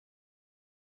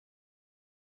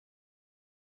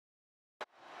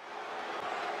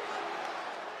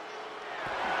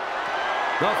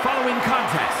The following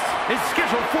contest is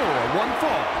scheduled for one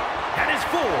fall and is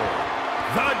for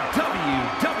the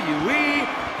WWE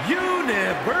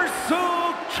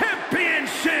Universal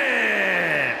Championship.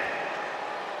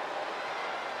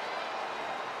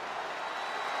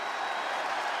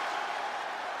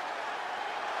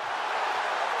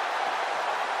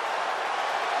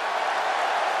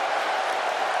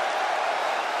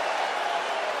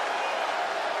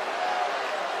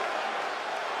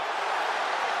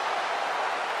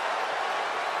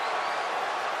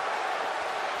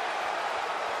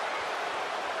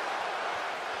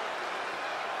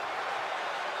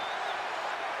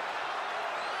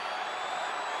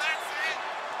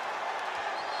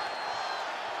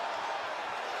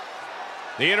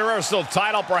 The Universal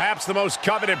title, perhaps the most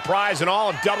coveted prize in all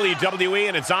of WWE,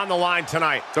 and it's on the line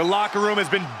tonight. The locker room has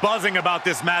been buzzing about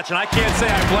this match, and I can't say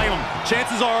I blame them.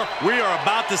 Chances are we are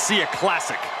about to see a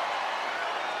classic.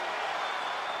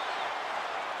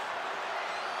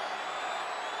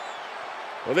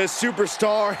 Well, this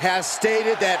superstar has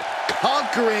stated that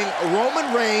conquering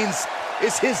Roman Reigns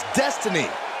is his destiny.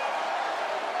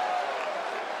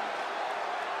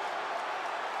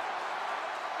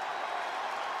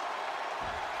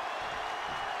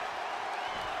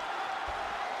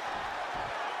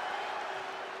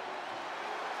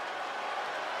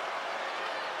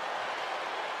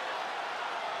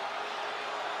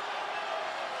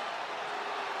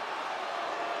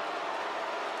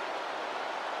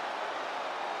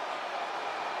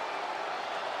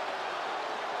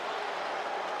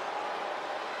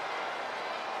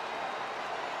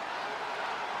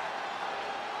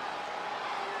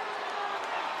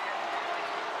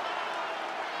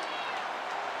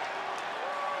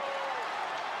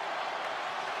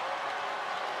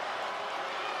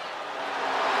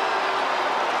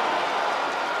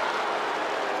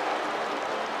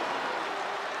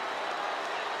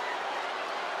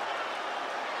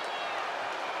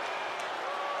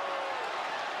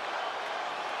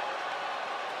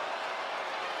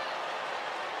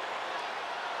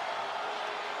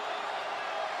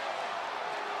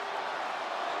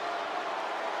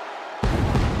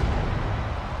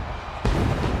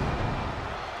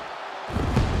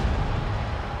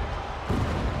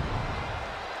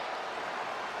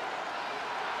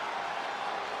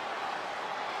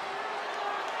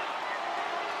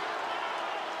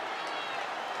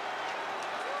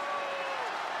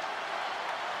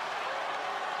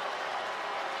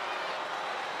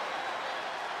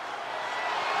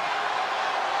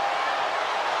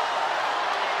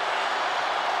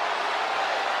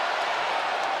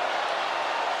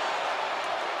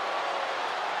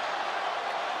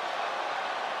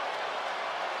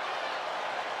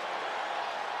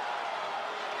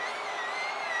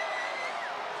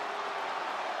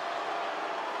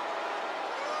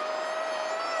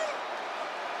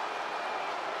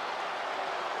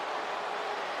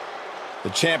 The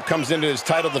champ comes into his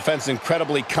title defense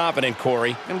incredibly confident,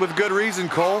 Corey. And with good reason,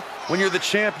 Cole. When you're the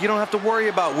champ, you don't have to worry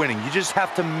about winning. You just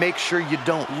have to make sure you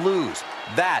don't lose.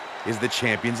 That is the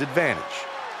champion's advantage.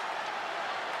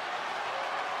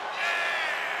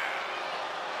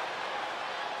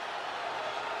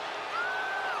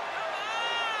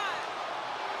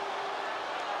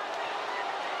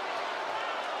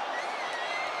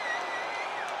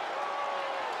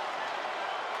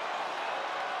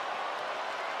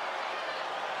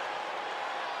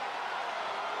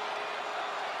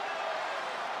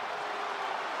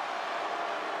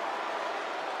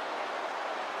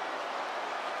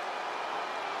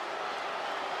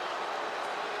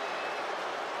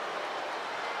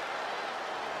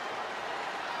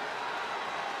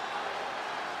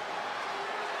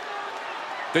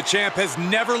 The champ has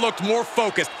never looked more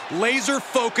focused, laser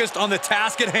focused on the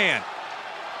task at hand.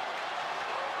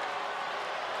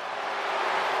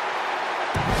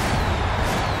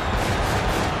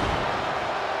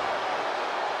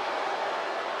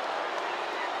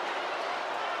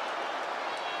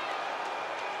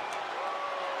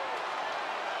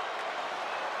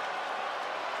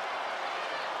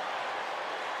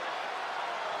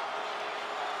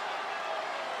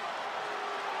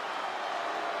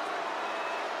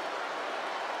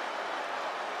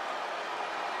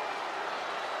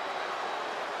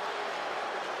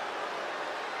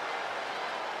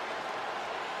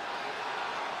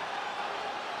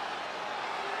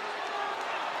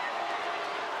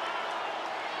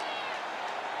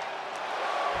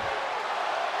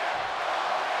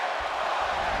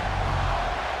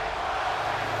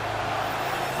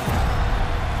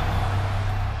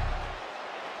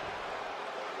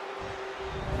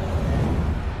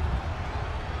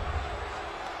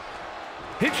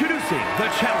 Introducing the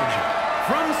challenger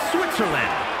from Switzerland,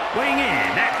 weighing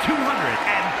in at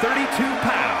 232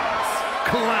 pounds,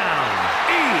 Clown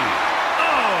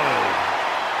E.O.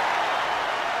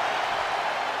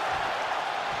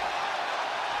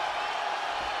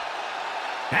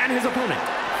 And his opponent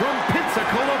from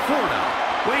Pensacola, Florida,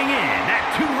 weighing in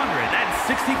at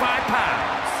 265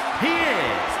 pounds, he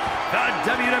is the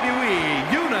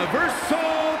WWE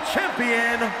Universal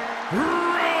Champion,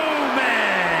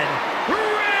 Roman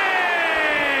Reigns!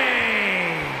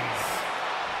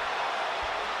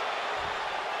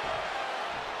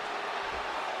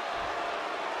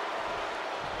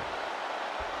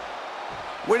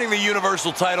 Winning the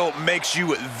Universal title makes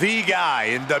you the guy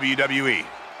in WWE.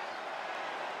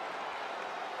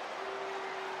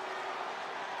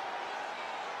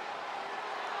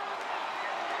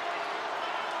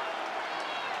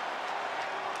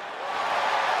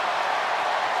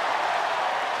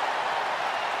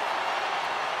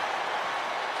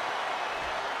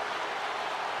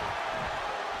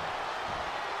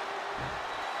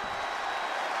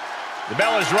 The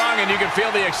bell is rung, and you can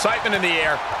feel the excitement in the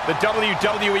air. The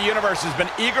WWE Universe has been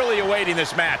eagerly awaiting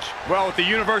this match. Well, with the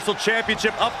Universal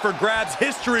Championship up for grabs,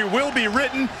 history will be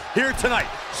written here tonight.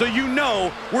 So you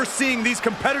know we're seeing these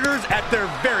competitors at their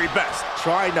very best.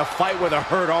 Trying to fight with a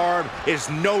hurt arm is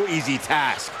no easy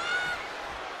task.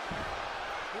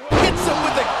 Hits him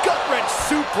with a gut-wrench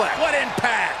suplex. What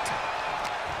impact!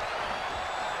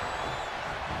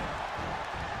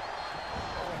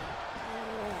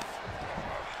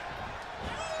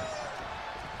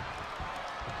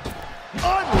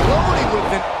 Unloading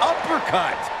with an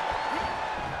uppercut.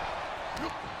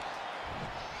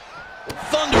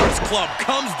 Thunderous club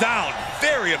comes down.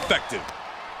 Very effective.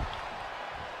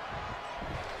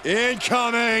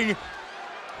 Incoming.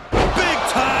 Big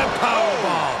time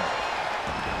powerbomb.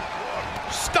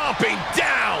 Stomping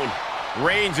down.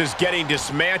 Reigns is getting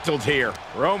dismantled here.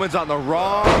 Roman's on the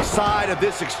wrong side of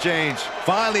this exchange.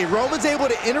 Finally, Roman's able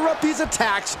to interrupt these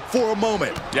attacks for a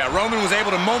moment. Yeah, Roman was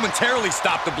able to momentarily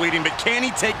stop the bleeding, but can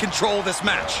he take control of this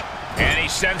match? And he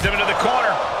sends him into the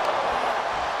corner.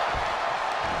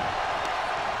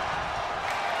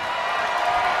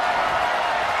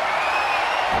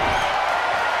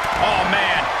 Oh,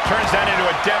 man. Turns that into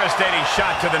a devastating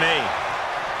shot to the knee.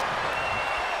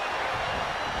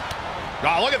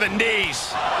 Oh, look at the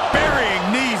knees.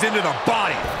 Burying knees into the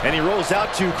body. And he rolls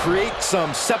out to create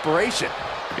some separation.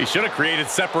 He should have created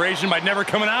separation by never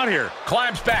coming out here.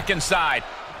 Climbs back inside.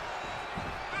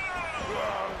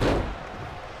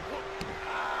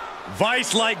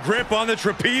 Vice-like grip on the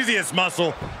trapezius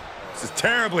muscle. This is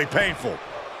terribly painful.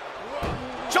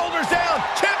 Shoulders down,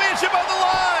 championship on the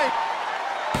line.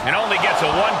 And only gets a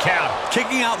 1 count.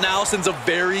 Kicking out now sends a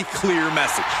very clear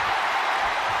message.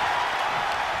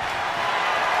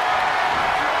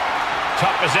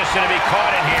 Tough position to be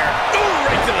caught in here. Ooh,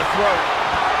 right to the throat.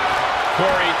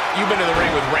 Corey, you've been in the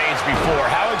ring with Reigns before.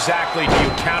 How exactly do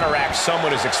you counteract someone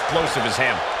as explosive as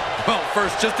him? Well,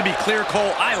 first, just to be clear,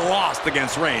 Cole, I lost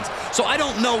against Reigns. So I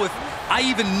don't know if I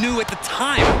even knew at the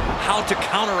time how to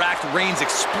counteract Reigns'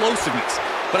 explosiveness.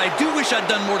 But I do wish I'd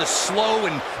done more to slow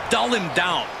and dull him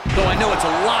down. Though I know it's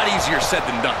a lot easier said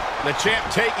than done. The champ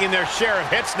taking their share of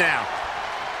hits now.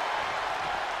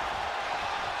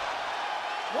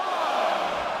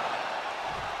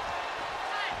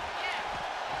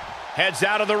 Heads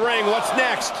out of the ring. What's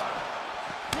next?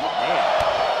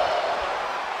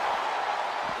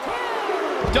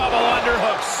 Double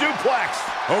underhook suplex.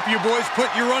 Hope you boys put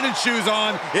your running shoes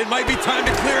on. It might be time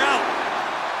to clear out.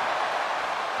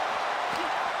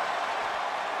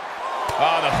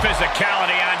 Oh, the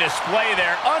physicality on display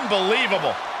there.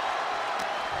 Unbelievable.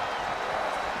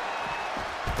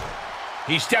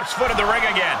 He steps foot in the ring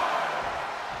again.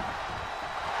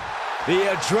 The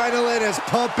adrenaline is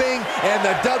pumping, and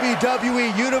the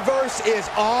WWE Universe is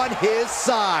on his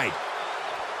side.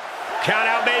 Count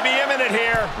out may be imminent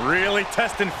here. Really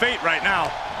testing fate right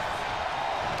now.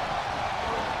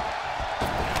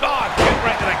 Oh, kick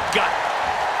right to the gut.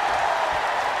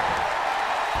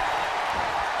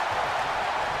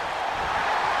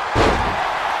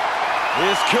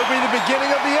 This could be the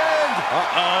beginning of the end.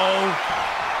 Uh-oh.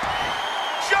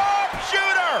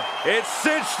 It's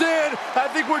cinched in. I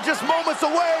think we're just moments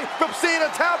away from seeing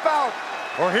a tap out.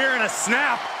 Or hearing a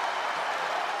snap.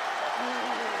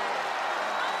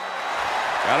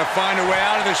 Gotta find a way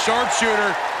out of the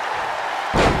sharpshooter.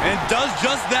 And does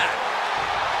just that.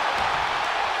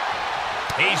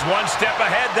 He's one step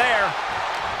ahead there.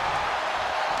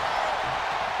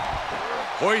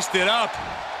 Hoisted up.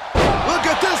 Look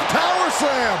at this power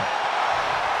slam.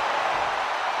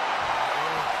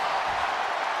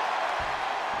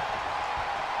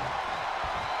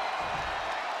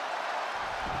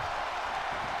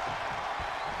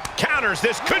 counters.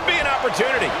 This could be an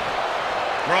opportunity.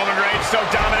 Roman Reigns so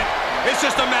dominant. It's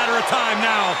just a matter of time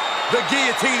now. The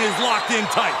guillotine is locked in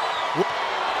tight.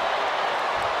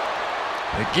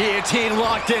 The guillotine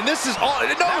locked in. This is all.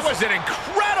 No. That was an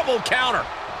incredible counter.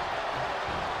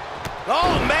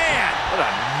 Oh, man. What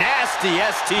a nasty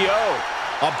STO.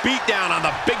 A beatdown on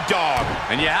the big dog.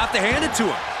 And you have to hand it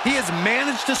to him. He has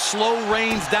managed to slow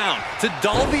Reigns down, to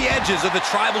dull the edges of the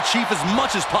Tribal Chief as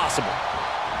much as possible.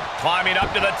 Climbing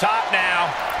up to the top now.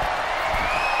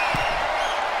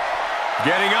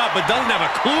 Getting up, but doesn't have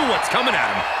a clue what's coming at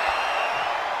him.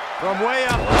 From way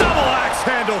up, double axe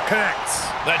handle connects.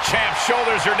 The champ's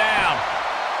shoulders are down.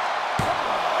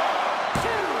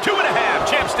 2.5.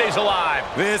 Champ stays alive.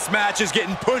 This match is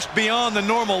getting pushed beyond the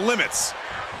normal limits.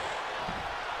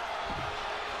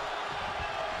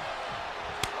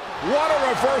 What a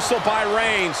reversal by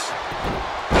Reigns.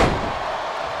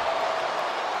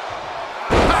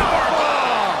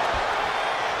 Powerbomb!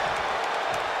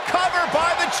 Cover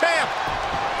by the champ.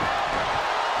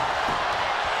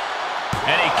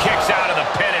 And he kicks out of the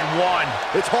pin and one.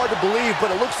 It's hard to believe, but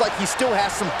it looks like he still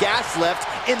has some gas left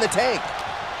in the tank.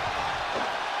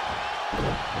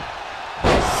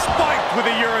 Spiked with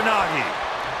a Uranagi.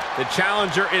 The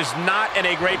challenger is not in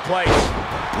a great place.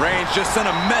 Reigns just sent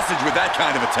a message with that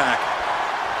kind of attack.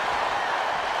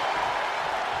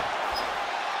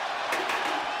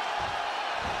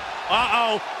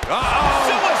 Uh-oh.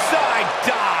 Suicide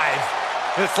dive.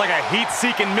 It's like a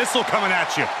heat-seeking missile coming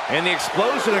at you. And the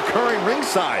explosion occurring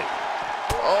ringside.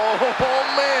 Oh,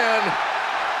 man.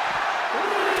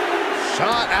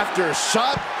 Shot after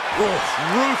shot. Oof,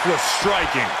 ruthless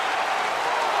striking.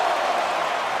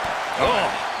 Oh,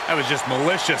 that was just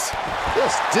malicious.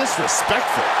 Just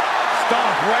disrespectful.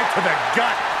 Stomp right to the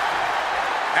gut.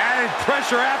 Added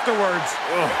pressure afterwards.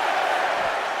 Ugh.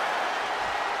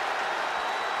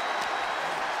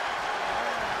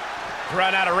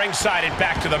 Run out of ringside and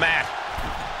back to the mat.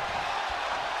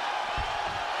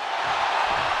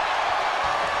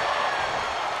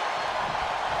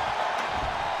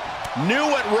 Knew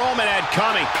what Roman had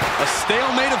coming. A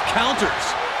stalemate of counters.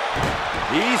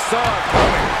 He saw it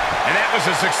coming. And that was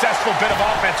a successful bit of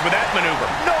offense with that maneuver.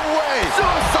 No way.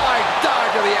 Suicide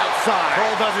dive to the outside.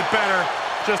 Cole does it better.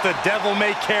 Just a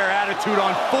devil-may-care attitude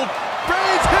on full.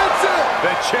 Reigns hits it.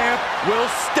 The champ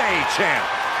will stay champ.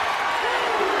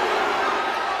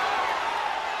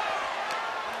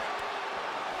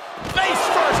 Face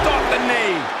first off the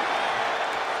knee.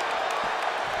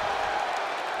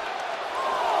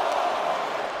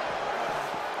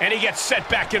 And he gets set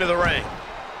back into the ring.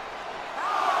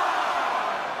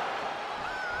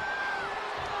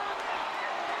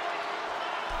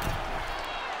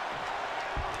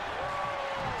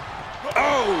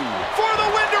 Oh! For the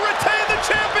win to retain the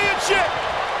championship!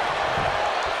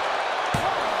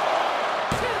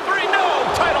 3, no!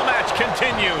 Title match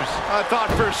continues. I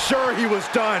thought for sure he was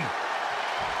done.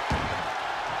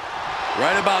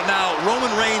 Right about now,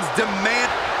 Roman Reigns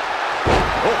demand...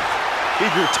 Oh, he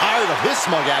grew tired of his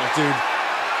smug attitude.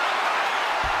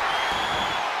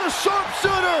 The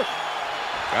sharpshooter!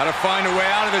 Gotta find a way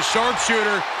out of the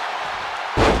sharpshooter.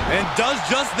 And does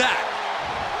just that.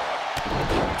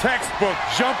 Textbook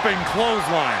jumping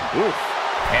clothesline. Oof.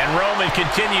 And Roman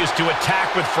continues to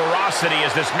attack with ferocity as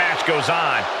this match goes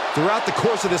on. Throughout the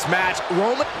course of this match,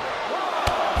 Roman...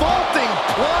 Vaulting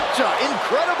plancha,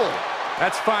 incredible.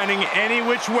 That's finding any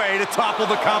which way to topple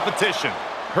the competition.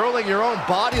 Hurling your own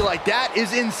body like that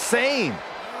is insane.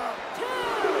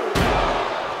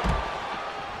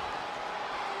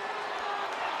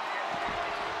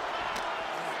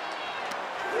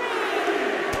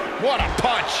 What a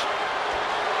punch!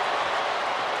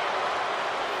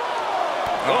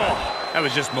 Oh, that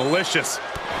was just malicious.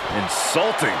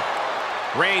 Insulting.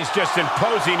 Reigns just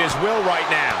imposing his will right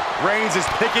now. Reigns is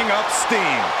picking up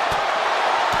steam.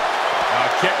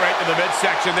 Kick right to the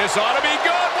midsection. This ought to be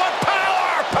good. What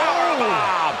power!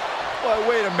 Powerbomb! Well,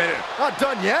 wait a minute. Not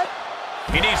done yet?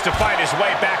 He needs to fight his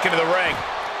way back into the ring.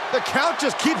 The count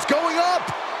just keeps going up.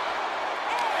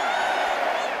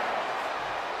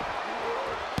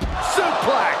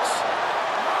 Suplex.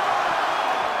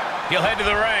 He'll head to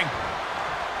the ring.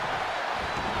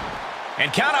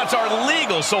 And countouts are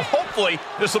legal, so hopefully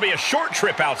this will be a short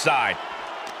trip outside.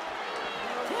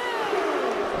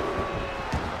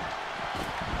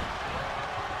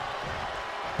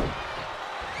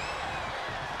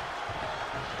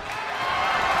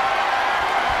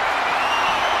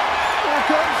 Here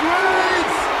comes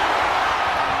Reigns.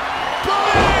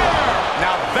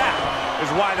 Now that is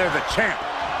why they're the champ.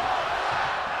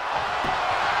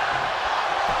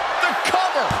 The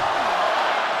cover.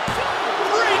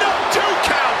 3-2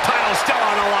 count. Title still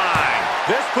on the line.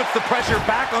 This puts the pressure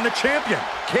back on the champion.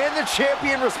 Can the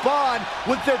champion respond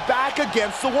with their back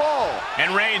against the wall?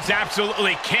 And Reigns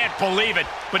absolutely can't believe it,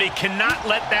 but he cannot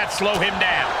let that slow him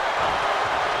down.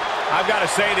 I've got to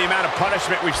say, the amount of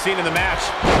punishment we've seen in the match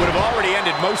would have already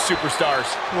ended most superstars.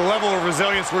 The level of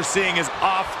resilience we're seeing is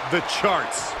off the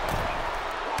charts.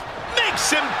 Makes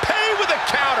him pay with a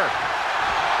counter.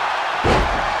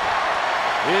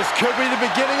 This could be the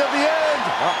beginning of the end.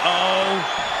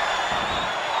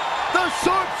 The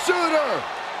sharpshooter.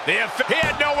 He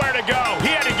had nowhere to go.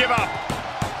 He had to give up.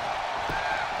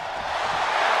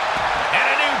 And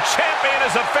a new champion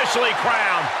is officially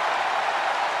crowned.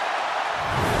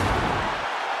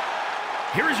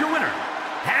 Here is your winner,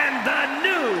 and the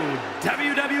new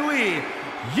WWE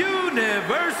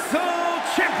Universal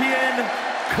Champion,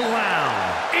 Clown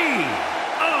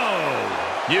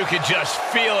E.O. You can just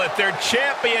feel it. Their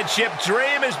championship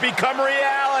dream has become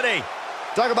reality.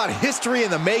 Talk about history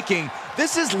in the making.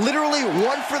 This is literally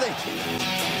one for the